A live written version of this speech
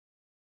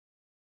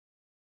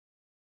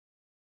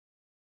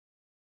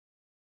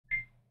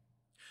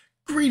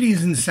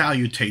Greetings and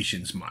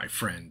salutations, my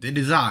friend. It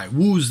is I,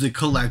 Wooz the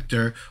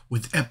Collector,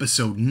 with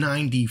episode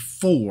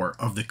 94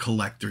 of the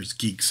Collector's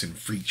Geeks and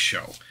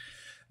FreakShow.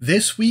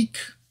 This week,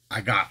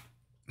 I got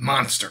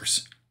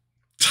monsters,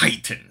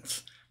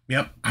 titans.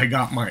 Yep, I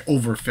got my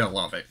overfill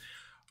of it.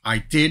 I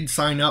did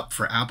sign up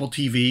for Apple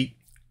TV,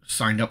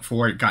 signed up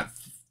for it, got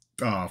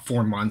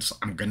 4 months.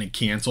 I'm going to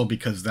cancel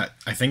because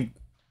I think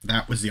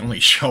that was the only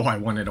show I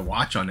wanted to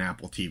watch on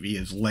Apple TV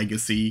is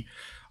Legacy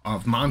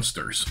of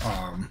Monsters.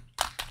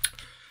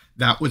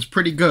 That was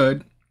pretty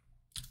good.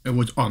 It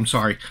was, I'm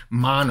sorry,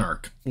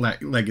 Monarch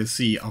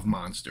Legacy of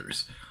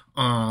Monsters.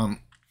 I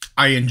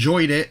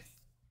enjoyed it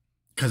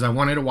because I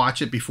wanted to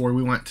watch it before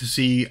we went to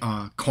see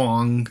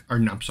Godzilla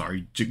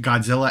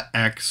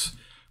X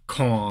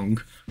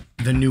Kong,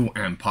 The New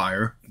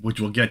Empire, which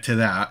we'll get to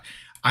that.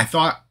 I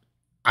thought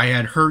I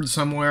had heard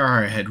somewhere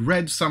or I had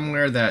read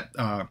somewhere that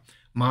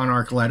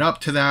Monarch led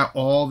up to that.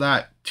 All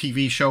that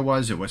TV show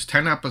it was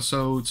 10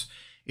 episodes.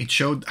 It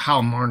showed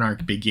how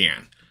Monarch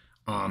began.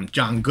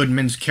 John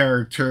Goodman's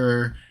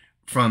character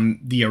from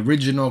the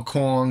original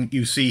Kong,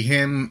 you see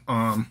him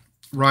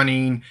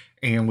running,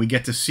 and we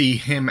get to see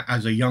him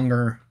as a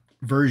younger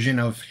version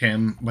of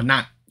him, but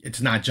it's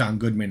not John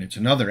Goodman, it's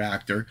another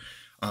actor.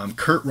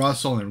 Kurt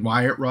Russell and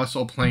Wyatt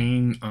Russell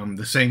playing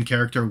the same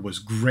character was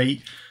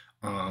great.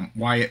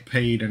 Wyatt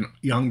played a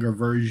younger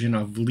version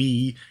of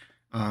Lee,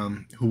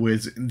 who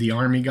is the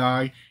army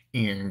guy,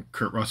 and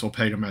Kurt Russell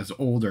played him as the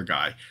older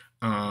guy.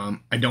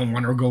 I don't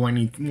want to go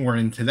any more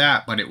into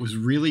that, but it was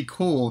really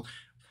cool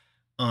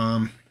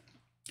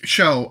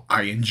show.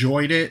 I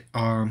enjoyed it.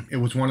 It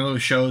was one of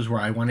those shows where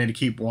I wanted to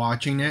keep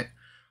watching it,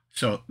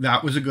 so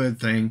that was a good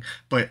thing.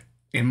 But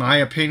in my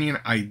opinion,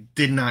 I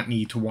did not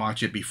need to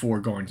watch it before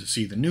going to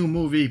see the new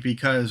movie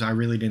because I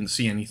really didn't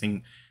see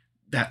anything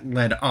that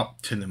led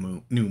up to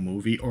the new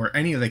movie or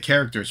any of the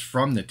characters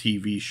from the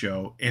TV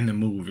show in the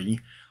movie.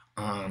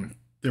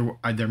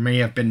 There may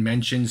have been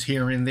mentions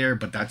here and there,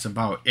 but that's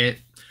about it.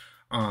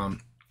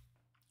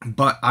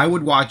 But I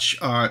would watch,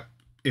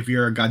 if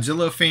you're a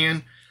Godzilla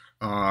fan,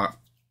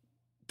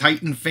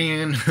 Titan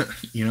fan,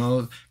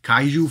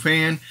 Kaiju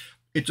fan,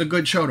 it's a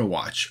good show to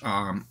watch.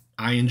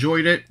 I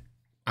enjoyed it.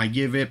 I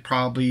give it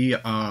probably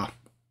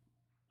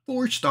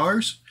 4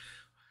 stars.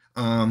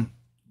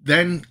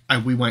 Then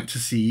we went to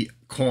see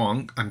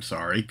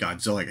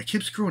Godzilla. I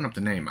keep screwing up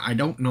the name. I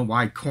don't know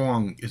why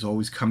Kong is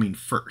always coming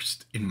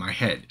first in my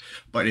head,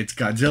 but it's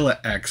Godzilla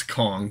X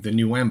Kong, The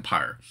New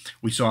Empire.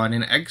 We saw it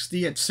in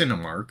XD at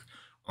Cinemark,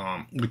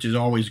 which is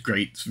always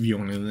great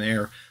viewing in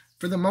there.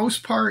 For the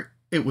most part,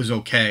 it was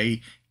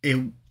okay.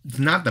 It's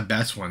not the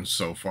best one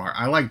so far.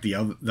 I like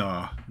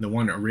the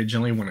one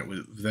originally when it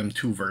was them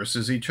two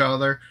versus each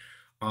other,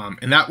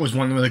 and that was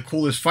one of the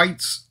coolest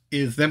fights.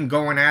 Is them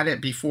going at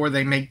it before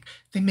they make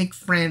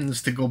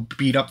friends to go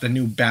beat up the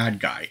new bad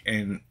guy,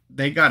 and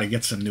they got to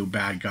get some new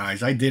bad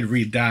guys. I did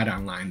read that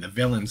online. The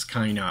villains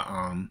kind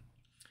of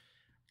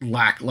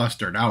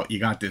lacklustered out. You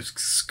got this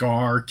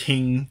Scar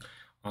King,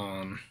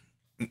 and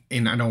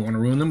I don't want to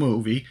ruin the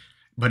movie,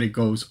 but it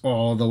goes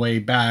all the way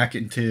back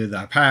into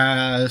the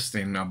past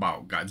and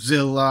about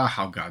Godzilla,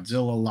 how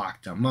Godzilla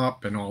locked him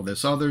up, and all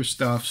this other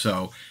stuff.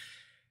 So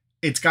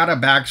it's got a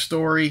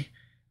backstory.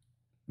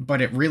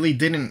 But it really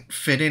didn't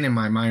fit in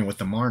my mind with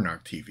the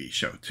Monarch TV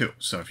show, too.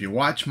 So if you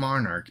watch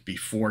Monarch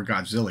before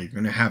Godzilla, you're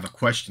going to have a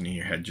question in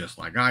your head just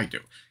like I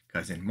do.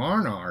 Because in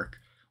Monarch,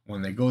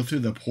 when they go through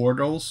the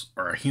portals,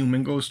 or a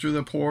human goes through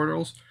the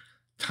portals,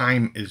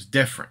 time is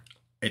different.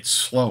 It's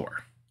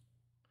slower.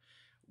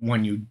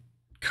 When you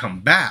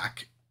come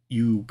back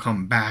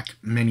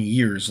many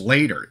years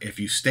later if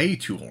you stay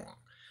too long.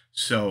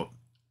 So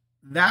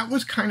that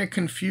was kind of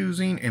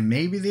confusing, and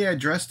maybe they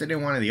addressed it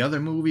in one of the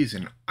other movies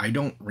and I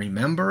don't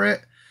remember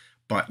it.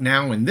 But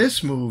now in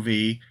this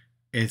movie,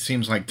 it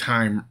seems like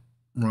time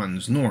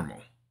runs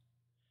normal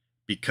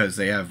because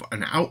they have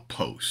an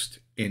outpost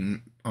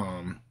in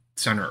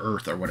Center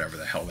Earth, or whatever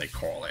the hell they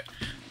call it,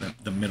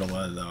 the middle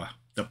of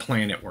the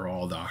planet where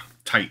all the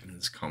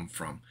Titans come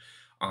from.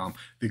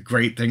 The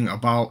great thing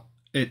about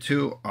it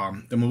too,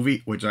 the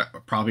movie, which is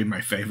probably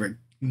my favorite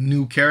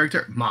new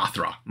character,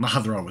 Mothra.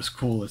 Mothra was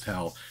cool as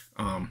hell.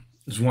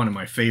 Is one of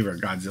my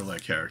favorite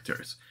Godzilla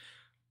characters.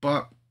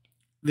 But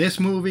this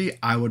movie,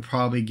 I would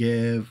probably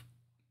give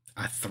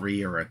a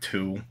 3 or a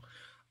 2.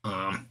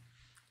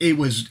 It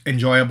was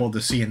enjoyable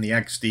to see in the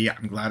XD.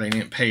 I'm glad I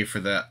didn't pay for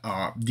the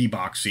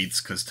D-box seats,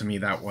 because to me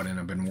that wouldn't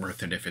have been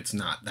worth it if it's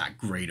not that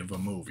great of a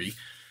movie.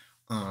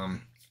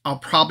 I'll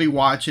probably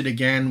watch it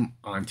again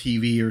on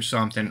TV or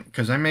something,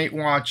 because I may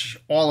watch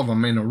all of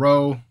them in a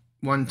row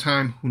one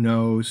time. Who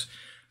knows?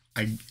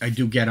 I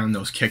do get on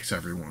those kicks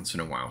every once in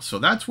a while. So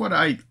that's what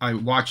I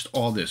watched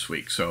all this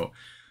week. So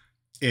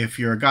if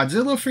you're a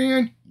Godzilla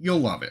fan, you'll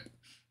love it.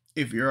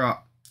 If you're a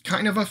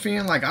kind of a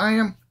fan like I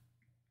am,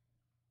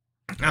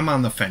 I'm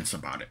on the fence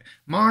about it.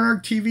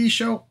 Monarch TV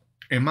show,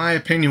 in my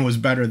opinion, was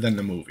better than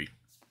the movie.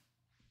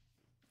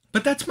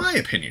 But that's my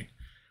opinion.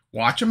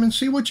 Watch them and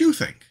see what you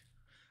think.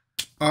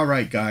 All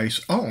right,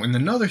 guys. Oh, and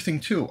another thing,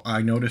 too,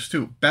 I noticed,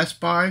 too. Best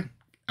Buy,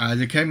 as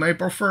it came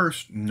April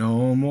 1st,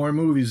 no more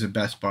movies at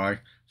Best Buy.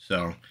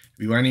 So, if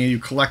you any of you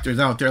collectors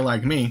out there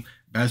like me,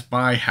 Best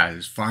Buy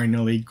has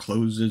finally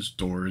closed its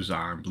doors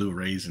on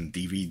Blu-rays and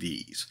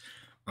DVDs.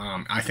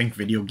 I think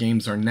video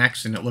games are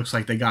next, and it looks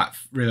like they got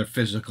rid of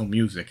physical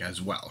music as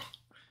well.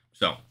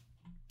 So,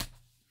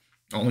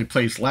 the only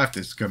place left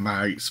is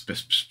my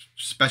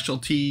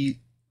specialty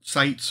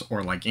sites,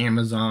 or like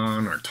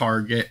Amazon or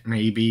Target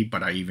maybe,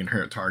 but I even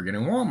heard Target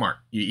and Walmart.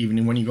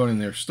 Even when you go in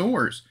their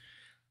stores,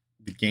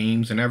 the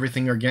games and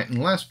everything are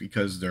getting less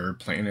because they're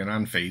planning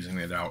on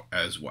phasing it out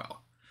as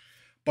well.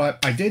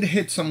 But I did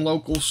hit some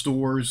local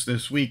stores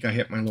this week. I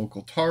hit my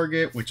local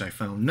Target, which I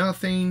found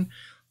nothing.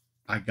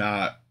 I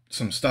got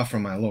some stuff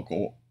from my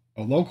local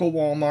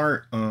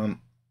Walmart,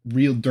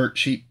 real dirt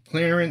cheap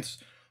clearance,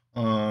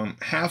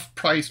 half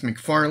price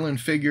McFarlane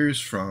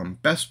figures from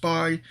Best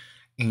Buy,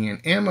 and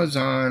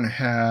Amazon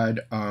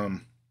had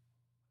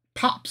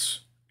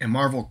Pops and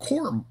Marvel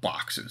Core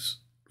boxes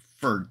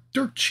for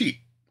dirt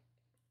cheap,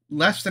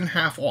 less than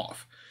half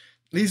off.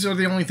 These are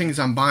the only things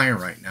I'm buying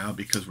right now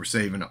because we're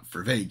saving up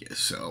for Vegas.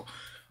 So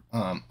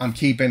I'm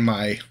keeping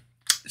my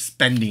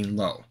spending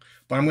low.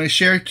 But I'm going to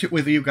share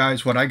with you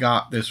guys what I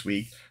got this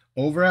week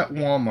over at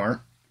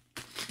Walmart.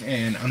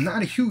 And I'm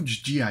not a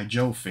huge G.I.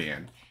 Joe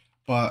fan,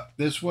 but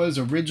this was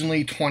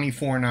originally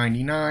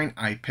 $24.99.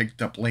 I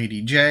picked up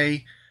Lady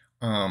J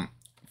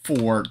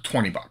for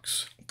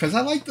 $20 because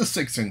I like the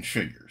 6-inch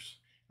figures.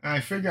 And I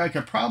figure I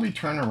could probably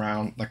turn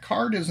around. The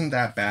card isn't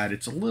that bad.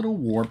 It's a little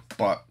warped,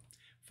 but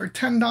for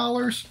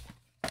 $10,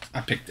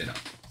 I picked it up.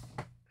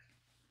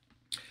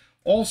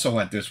 Also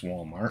at this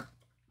Walmart,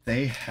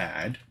 they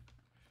had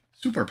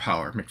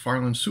Superpower,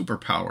 McFarlane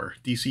Superpower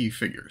DC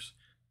figures.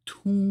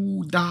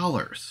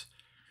 $2.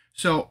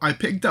 So I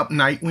picked up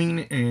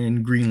Nightwing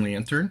and Green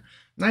Lantern.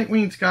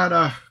 Nightwing's got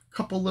a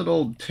couple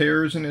little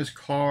tears in his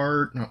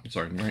card. No,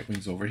 sorry,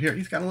 Nightwing's over here.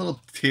 He's got a little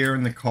tear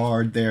in the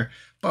card there.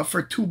 But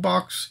for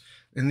 $2,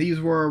 and these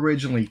were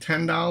originally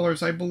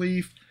 $10, I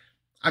believe,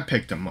 I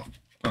picked them up.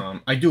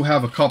 I do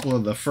have a couple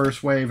of the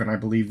first wave, and I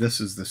believe this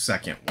is the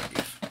second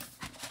wave.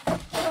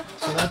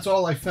 So that's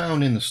all I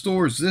found in the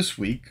stores this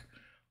week.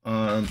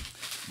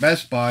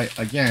 Best Buy,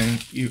 again,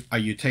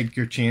 you take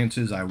your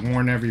chances. I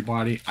warn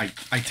everybody.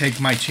 I take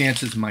my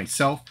chances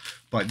myself,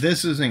 but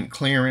this isn't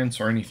clearance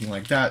or anything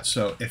like that.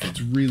 So if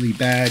it's really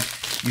bad,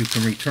 you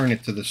can return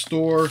it to the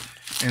store.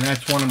 And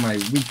that's one of my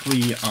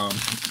weekly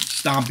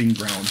stomping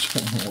grounds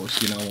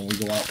almost, you know, when we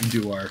go out and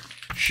do our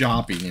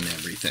shopping and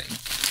everything.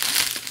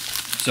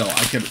 So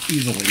I could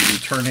easily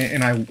return it,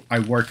 and I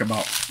work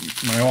about,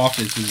 my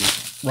office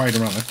is right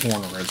around the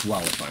corner as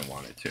well if I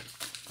wanted to.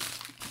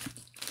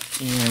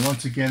 And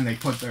once again, they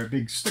put their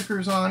big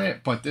stickers on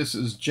it, but this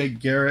is Jake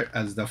Garrett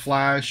as the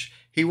Flash.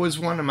 He was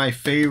one of my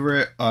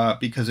favorite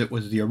because it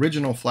was the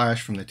original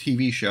Flash from the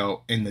TV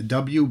show in the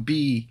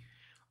WB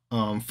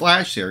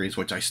Flash series,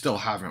 which I still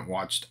haven't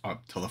watched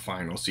up till the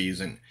final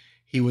season.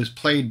 He was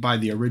played by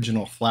the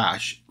original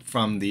Flash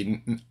from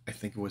the, I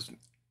think it was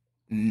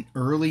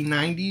early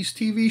 90s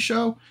TV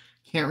show.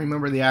 Can't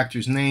remember the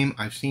actor's name.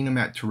 I've seen him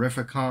at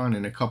Terrificon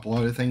and a couple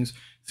other things.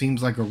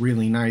 Seems like a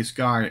really nice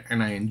guy,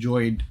 and I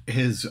enjoyed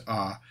his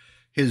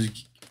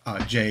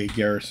Jay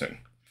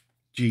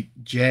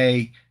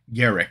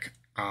Garrick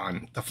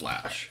on The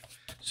Flash.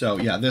 So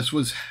yeah, this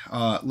was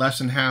less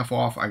than half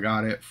off. I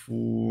got it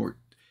for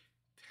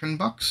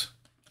 $10.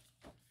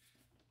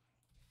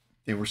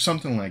 They were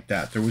something like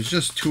that. There was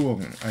just two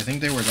of them. I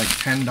think they were like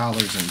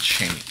 $10 and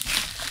change.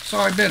 So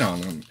I bid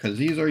on them because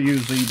these are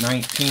usually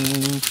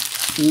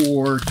 $19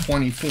 or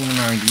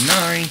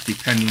 $24.99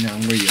 depending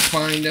on where you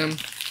find them.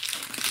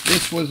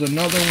 This was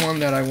another one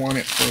that I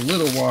wanted for a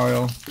little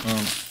while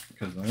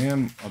because I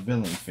am a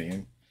villain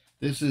fan.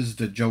 This is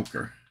the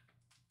Joker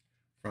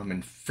from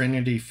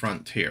Infinity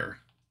Frontier.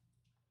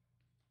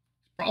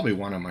 Probably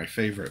one of my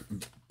favorite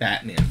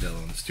Batman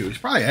villains too. It's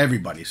probably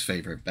everybody's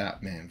favorite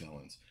Batman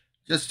villains.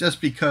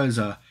 Just because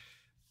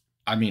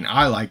I mean,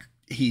 I like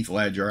Heath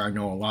Ledger. I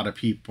know a lot of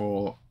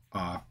people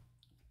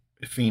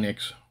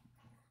Phoenix.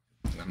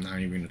 I'm not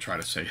even going to try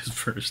to say his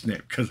first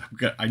name because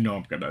I know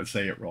I'm going to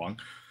say it wrong.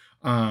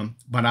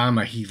 But I'm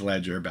a Heath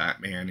Ledger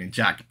Batman,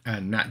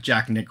 and not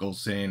Jack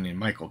Nicholson and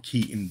Michael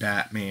Keaton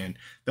Batman.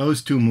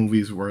 Those two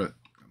movies were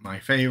my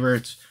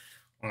favorites.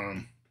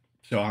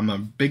 So I'm a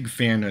big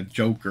fan of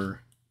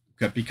Joker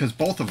because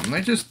both of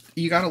them,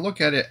 you got to look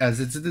at it as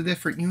it's a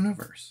different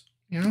universe.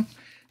 You know,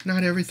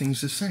 not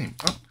everything's the same.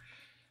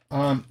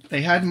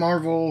 They had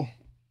Marvel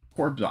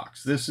Corp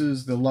box. This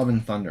is the Love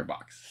and Thunder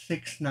box,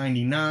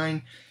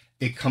 $6.99.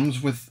 It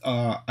comes with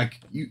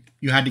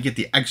you had to get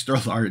the extra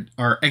large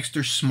or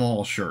extra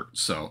small shirt.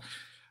 So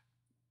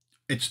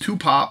it's 2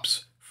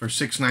 pops for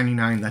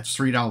 $6.99. That's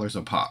 $3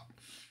 a pop.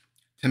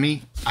 To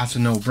me, that's a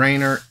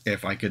no-brainer.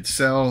 If I could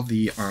sell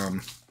the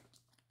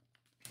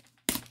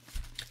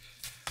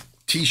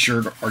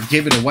t-shirt or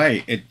give it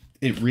away,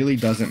 it really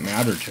doesn't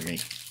matter to me.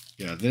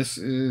 Yeah, this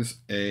is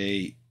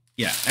a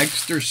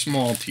extra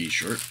small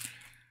t-shirt,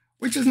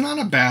 which is not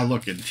a bad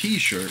looking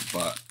t-shirt,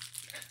 but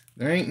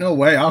there ain't no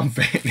way I'm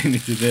fitting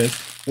into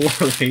this.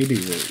 4 Lady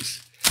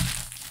Woos.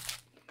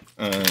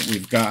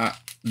 We've got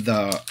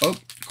the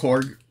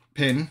Korg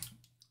pin.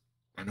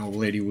 I know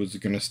Lady Woos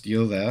going to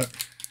steal that.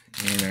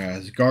 And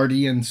as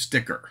Guardian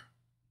sticker.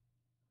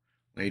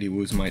 Lady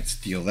Woos might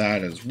steal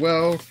that as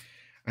well.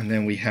 And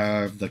then we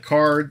have the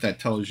card that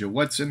tells you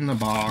what's in the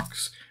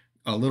box,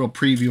 a little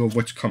preview of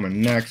what's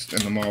coming next,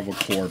 and the Marvel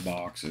Core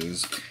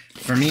boxes.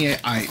 For me,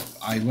 I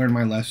learned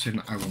my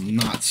lesson. I will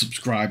not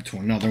subscribe to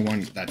another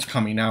one that's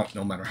coming out,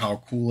 no matter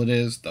how cool it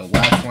is. The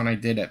last one I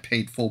did, I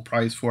paid full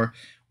price for,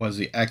 was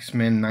the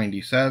X-Men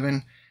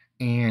 97.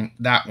 And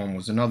that one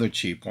was another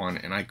cheap one,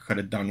 and I could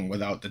have done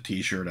without the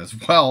t-shirt as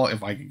well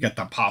if I could get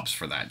the pops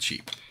for that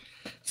cheap.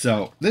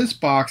 So this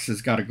box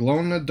has got a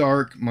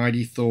glow-in-the-dark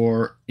Mighty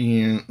Thor,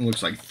 and it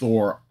looks like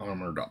Thor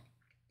armored up.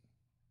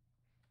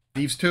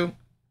 These two,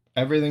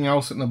 everything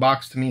else in the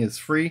box to me is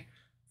free,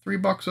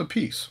 $3 a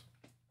piece.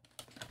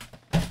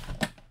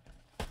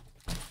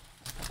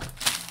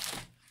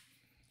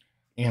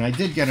 And I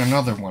did get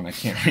another one, I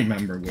can't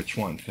remember which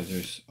one, because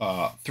there's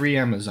 3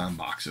 Amazon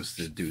boxes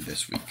to do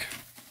this week.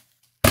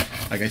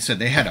 Like I said,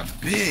 they had a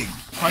big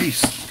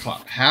price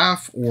cut,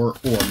 half or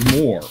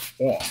more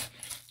off.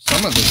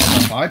 Some of the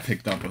stuff I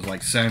picked up was like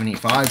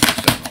 75%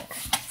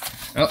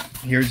 off. Oh,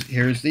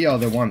 here's the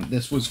other one.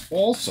 This was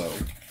also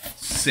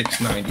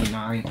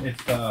 $6.99.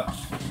 It's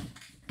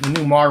the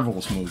new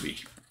Marvels movie.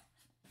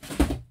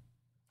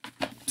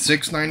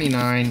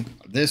 $6.99.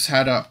 This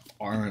had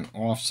an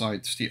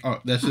offside steal. Oh,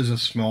 this is a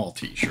small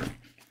t-shirt.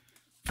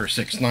 For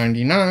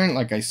 $6.99,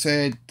 like I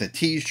said, the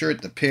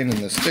t-shirt, the pin, and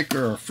the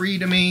sticker are free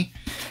to me,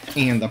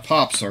 and the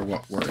pops are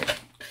what we're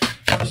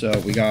in. So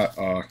we got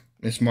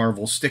Miss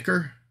Marvel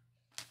sticker,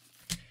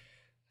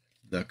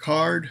 the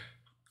card,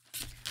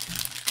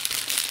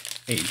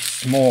 a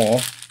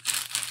small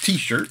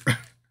t-shirt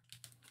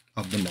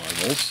of the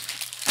Marvels,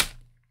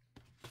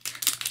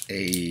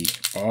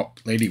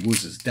 Lady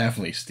Woos is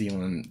definitely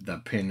stealing the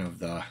pin of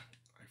the, I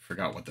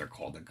forgot what they're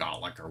called, the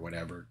Golic or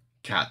whatever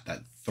cat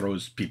that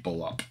throws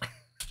people up.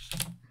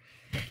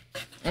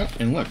 Oh,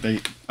 and look,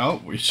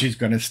 she's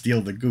gonna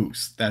steal the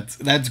Goose. That's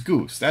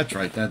Goose. That's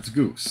right, that's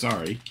Goose.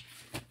 Sorry,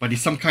 but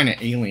he's some kind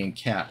of alien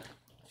cat.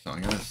 So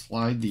I'm gonna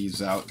slide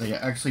these out. They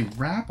actually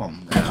wrap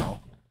them now,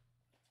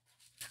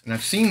 and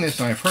I've seen this,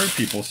 and I've heard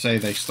people say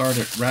they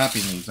started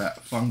wrapping these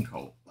at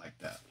Funko like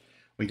that.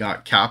 We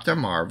got Captain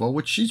Marvel,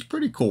 which she's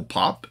pretty cool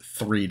pop,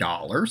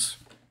 $3,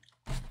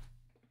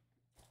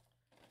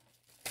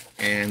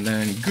 and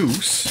then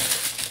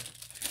Goose,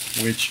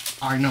 which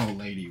I know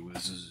Lady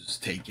is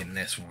taking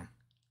this one.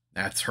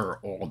 That's her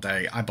all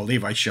day. I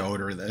believe I showed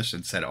her this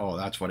and said, oh,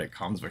 that's what it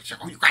comes with. She said,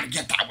 oh, you gotta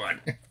get that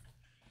one.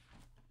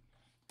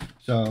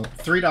 So,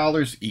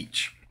 $3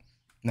 each.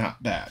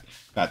 Not bad.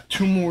 Got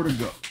 2 more to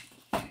go.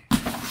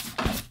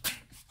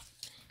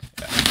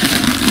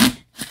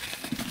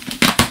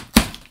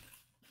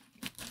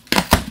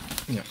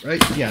 Yeah,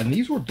 right? Yeah, and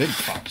these were big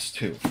pops,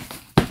 too.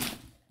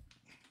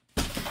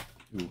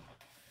 Ooh.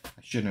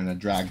 I shouldn't have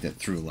dragged it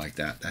through like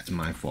that. That's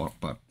my fault,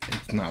 but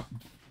it's not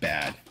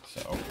bad,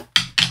 so...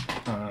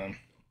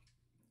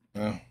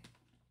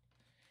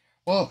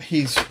 well,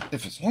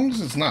 as long as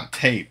it's not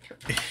taped,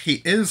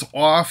 he is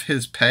off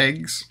his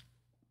pegs.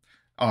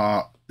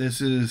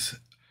 This is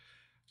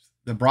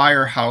the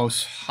Briar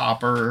House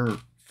Hopper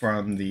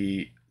from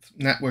the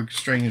Network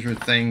Stranger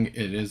thing.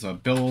 It is a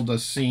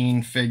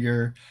Build-A-Scene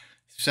figure,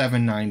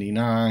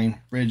 $7.99,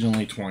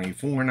 originally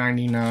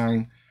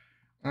 $24.99.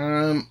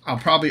 I'll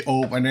probably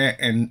open it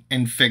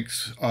and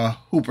fix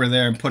Hooper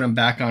there and put him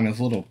back on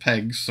his little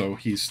pegs so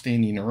he's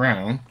standing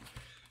around.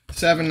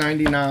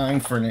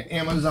 $7.99 for an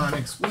Amazon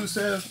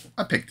exclusive.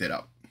 I picked it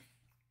up.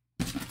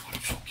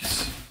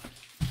 Focus.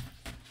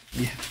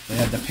 Yeah, they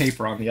had the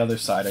paper on the other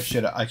side. I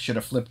should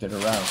have flipped it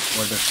around.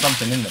 Or there's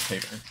something in the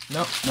paper.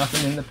 Nope,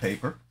 nothing in the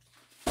paper.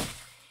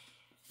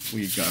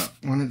 We got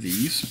one of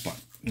these, but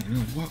you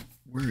know what?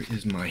 Where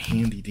is my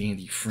handy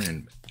dandy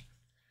friend,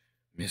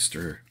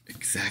 Mr.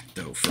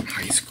 Exacto from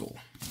high school?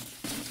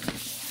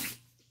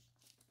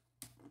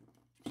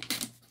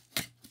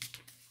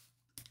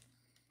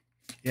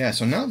 Yeah,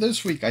 so now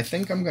this week, I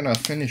think I'm going to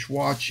finish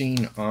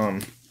watching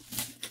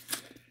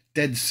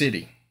Dead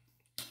City.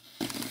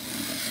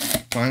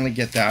 Finally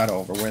get that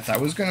over with. I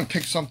was going to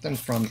pick something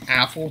from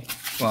Apple,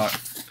 but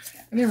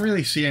I didn't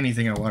really see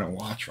anything I want to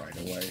watch right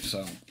away,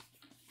 so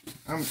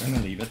I'm going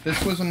to leave it.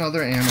 This was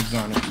another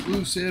Amazon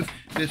exclusive.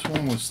 This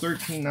one was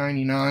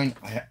 $13.99.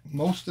 I have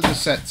most of the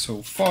set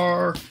so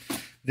far.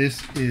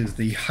 This is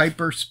the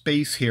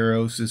Hyperspace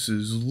Heroes. This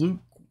is Luke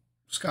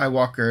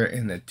Skywalker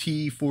and the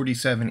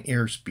T-47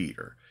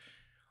 Airspeeder.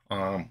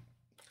 I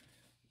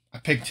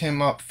picked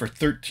him up for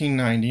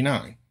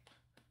 $13.99.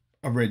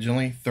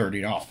 Originally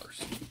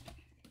 $30.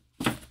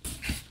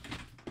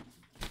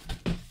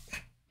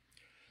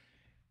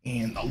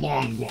 And the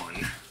long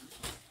one.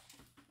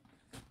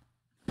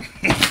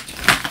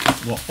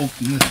 We'll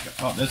open this guy.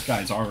 Oh, this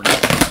guy's already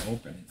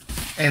open.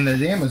 And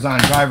the Amazon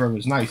driver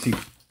was nice. He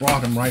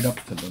brought him right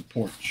up to the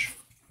porch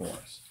for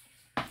us.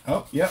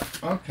 Oh, yep.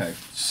 Okay.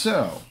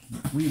 So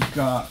we've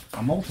got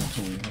a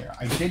multitude in here.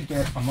 I did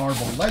get a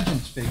Marvel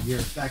Legends figure.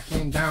 That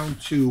came down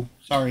to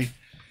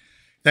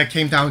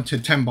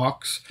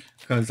 $10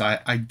 because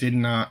I did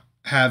not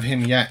have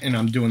him yet, and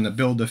I'm doing the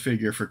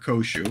Build-A-Figure for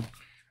Koshu.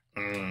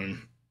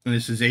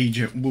 This is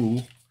Agent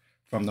Wu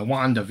from the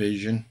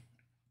WandaVision.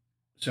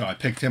 So I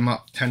picked him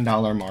up,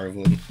 $10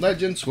 Marvel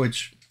Legends,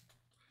 which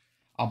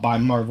I'll buy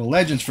Marvel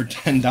Legends for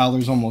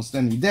 $10 almost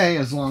any day,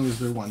 as long as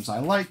they're ones I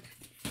like.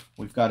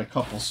 We've got a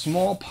couple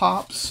small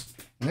pops,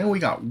 and then we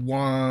got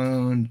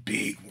one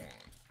big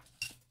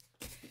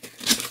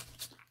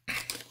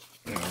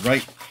one. All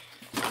right.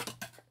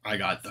 I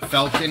got the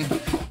Falcon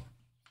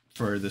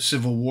for the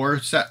Civil War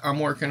set I'm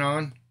working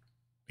on.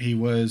 He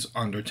was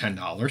under $10,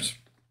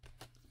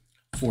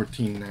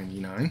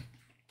 $14.99.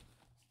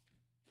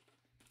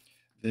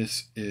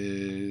 This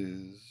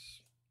is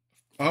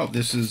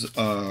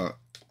a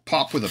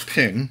pop with a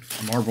pin,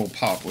 Marvel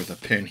pop with a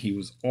pin. He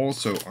was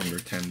also under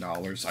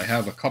 $10. I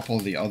have a couple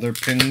of the other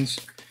pins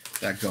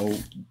that go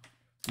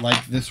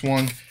like this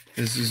one.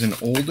 This is an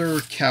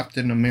older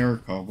Captain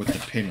America with the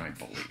pin, I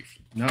believe.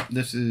 No,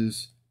 this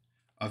is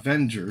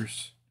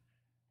Avengers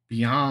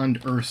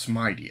Beyond Earth's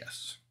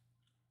Mightiest.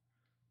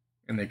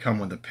 And they come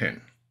with a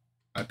pin.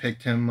 I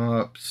picked him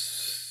up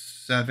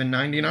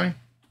 $7.99.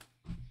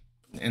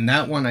 And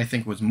that one I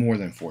think was more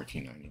than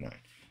 $14.99.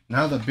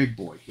 Now the big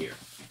boy here.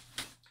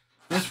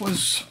 This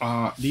was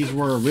these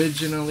were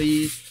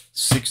originally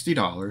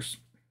 $60.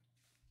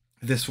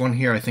 This one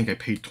here I think I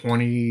paid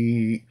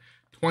 $20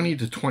 to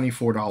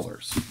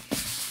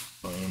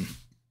 $24.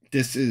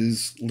 This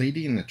is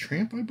Lady and the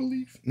Tramp, I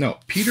believe. No,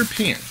 Peter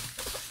Pan.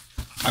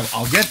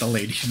 I'll get the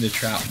Lady and the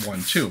Tramp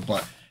one too,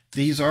 but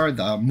these are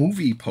the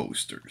movie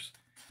posters.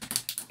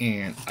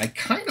 And I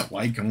kind of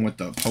like them with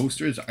the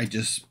posters.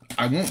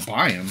 I won't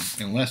buy them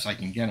unless I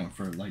can get them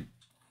for like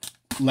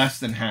less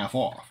than half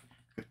off.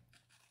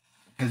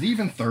 Because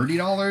even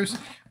 $30,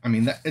 I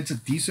mean, it's a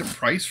decent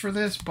price for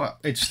this, but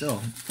it's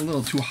still a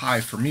little too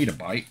high for me to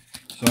bite.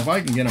 So if I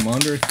can get them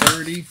under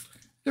 $30,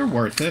 they're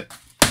worth it.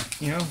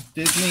 You know,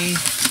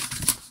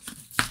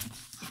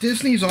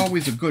 Disney's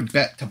always a good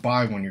bet to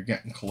buy when you're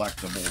getting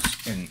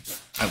collectibles, and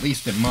at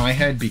least in my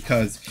head,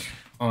 because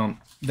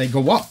they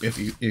go up if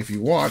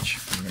you watch.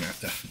 I'm gonna have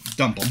to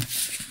dump them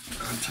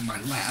onto my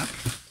lap.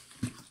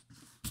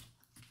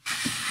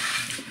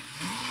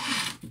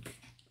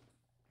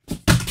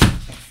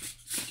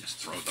 Just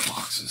throw the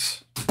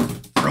boxes.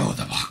 Throw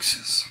the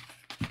boxes.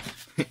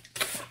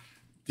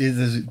 This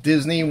is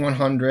Disney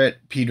 100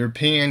 Peter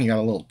Pan. You got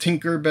a little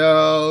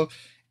Tinkerbell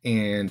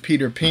and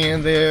Peter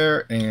Pan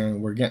there,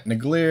 and we're getting a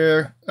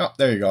glare. Oh,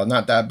 there you go.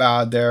 Not that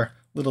bad there.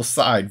 Little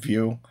side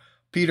view.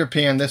 Peter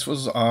Pan, this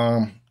was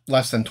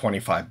less than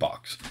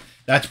 $25.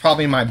 That's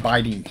probably my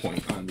biting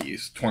point on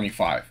these,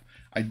 25.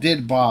 I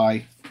did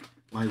buy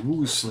my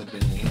Woo slip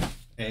in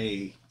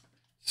a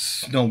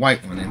Snow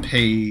White one and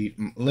paid.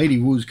 Lady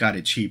Woo's got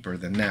it cheaper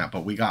than that,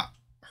 but we got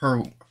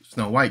her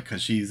Snow White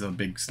because she's a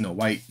big Snow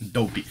White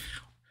dopey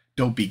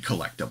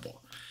collectible.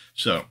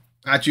 So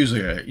that's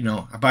usually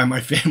I buy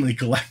my family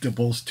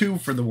collectibles too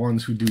for the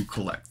ones who do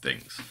collect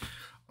things.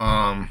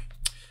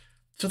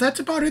 So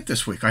that's about it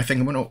this week. I think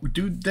I'm going to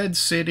do Dead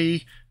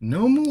City.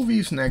 No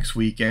movies next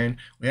weekend.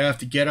 We have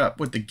to get up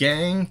with the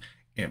gang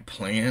and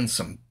plan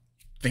some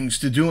things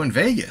to do in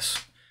Vegas.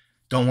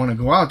 Don't want to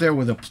go out there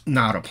with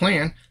not a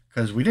plan,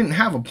 because we didn't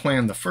have a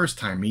plan the first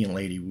time me and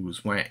Lady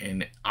Woos went,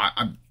 and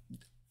I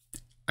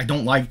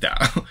don't like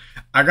that.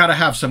 I got to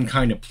have some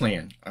kind of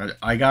plan.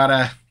 I got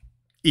to,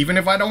 even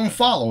if I don't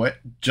follow it,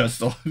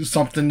 just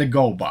something to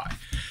go by.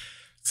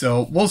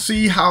 So we'll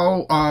see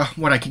how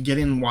what I can get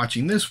in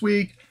watching this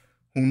week.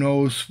 Who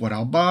knows what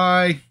I'll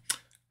buy.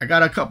 I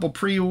got a couple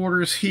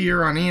pre-orders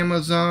here on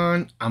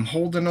Amazon. I'm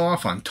holding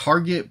off on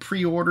Target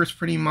pre-orders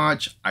pretty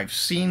much. I've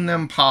seen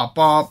them pop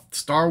up.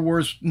 Star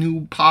Wars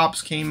new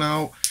pops came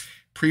out.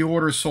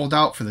 Pre-orders sold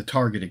out for the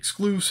Target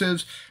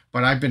exclusives.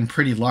 But I've been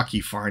pretty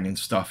lucky finding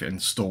stuff in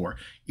store,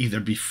 either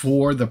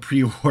before the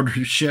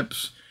pre-order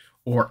ships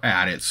or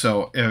at it.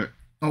 So,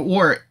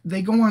 or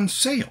they go on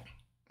sale.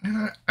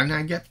 And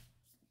I get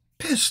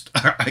pissed.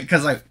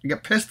 Because I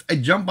get pissed, I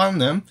jump on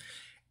them.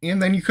 And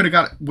then you could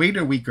have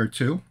waited a week or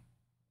two,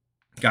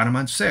 got them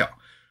on sale.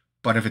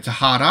 But if it's a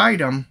hot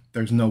item,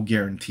 there's no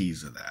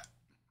guarantees of that.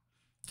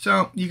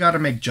 So you got to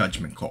make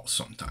judgment calls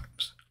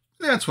sometimes.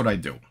 That's what I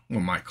do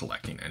with my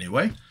collecting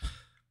anyway.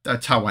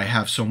 That's how I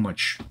have so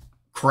much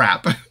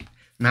crap,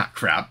 not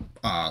crap,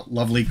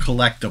 lovely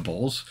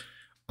collectibles.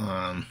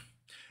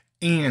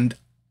 And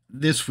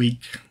this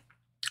week,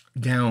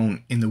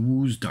 down in the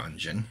Woo's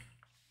dungeon,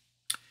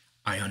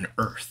 I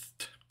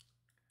unearthed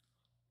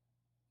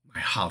my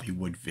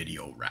Hollywood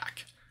video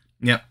rack.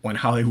 Yep, when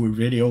Hollywood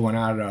Video went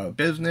out of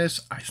business,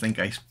 I think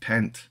I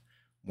spent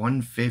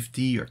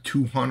 $150 or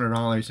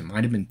 $200. It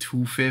might have been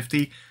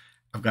 $250.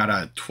 I've got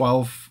a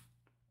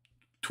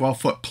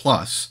 12-foot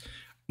plus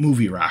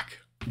movie rack,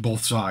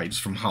 both sides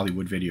from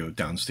Hollywood Video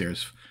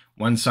downstairs.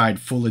 One side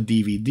full of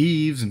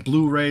DVDs and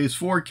Blu-rays,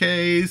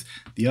 4Ks.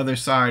 The other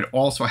side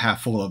also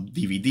half full of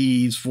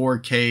DVDs,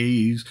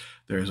 4Ks.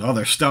 There's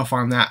other stuff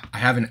on that. I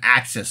haven't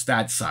accessed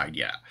that side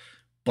yet,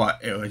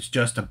 but it was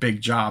just a big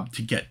job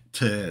to get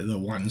to the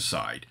one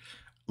side.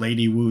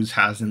 Lady Woos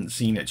hasn't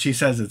seen it. She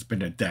says it's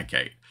been a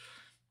decade.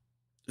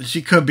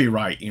 She could be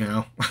right, you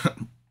know.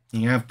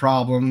 You have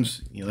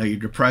problems, you let your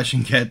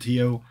depression get to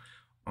you.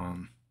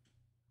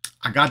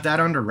 I got that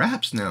under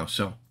wraps now,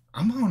 so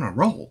I'm on a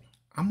roll.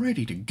 I'm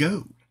ready to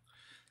go.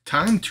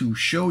 Time to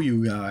show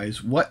you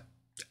guys what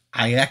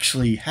I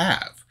actually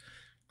have.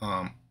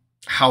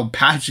 How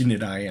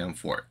passionate I am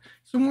for it.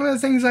 So one of the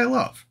things I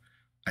love.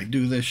 I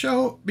do this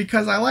show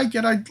because I like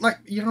it. I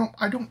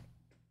don't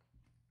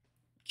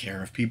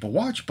care if people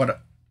watch,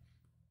 but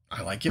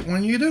I like it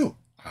when you do.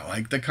 I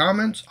like the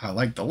comments. I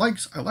like the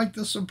likes. I like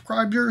the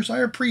subscribers. I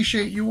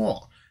appreciate you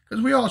all.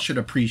 Because we all should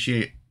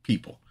appreciate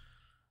people.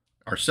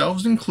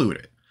 Ourselves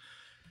included.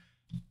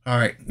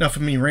 Alright, enough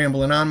of me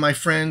rambling on, my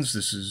friends.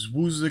 This is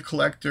Wooz the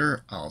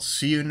Collector. I'll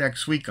see you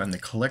next week on the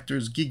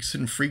Collectors, Geeks,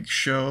 and Freaks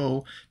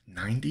Show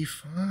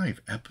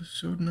 95.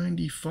 Episode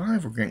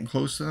 95. We're getting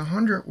close to the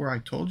 100, where I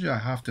told you I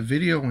have to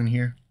video in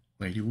here.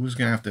 Lady Woo's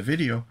going to have to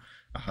video.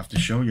 I'll have to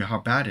show you how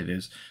bad it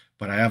is.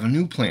 But I have a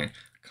new plan.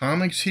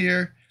 Comics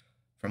here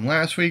from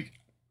last week,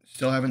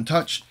 still haven't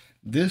touched.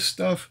 This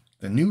stuff,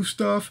 the new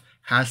stuff,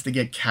 has to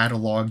get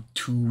cataloged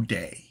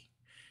today.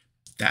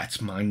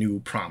 That's my new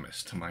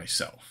promise to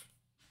myself.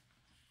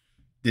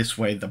 This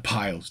way the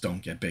piles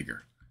don't get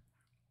bigger.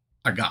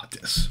 I got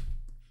this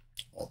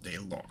all day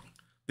long.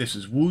 This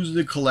is Wooz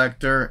the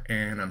Collector,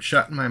 and I'm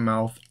shutting my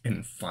mouth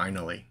and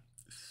finally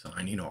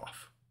signing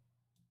off.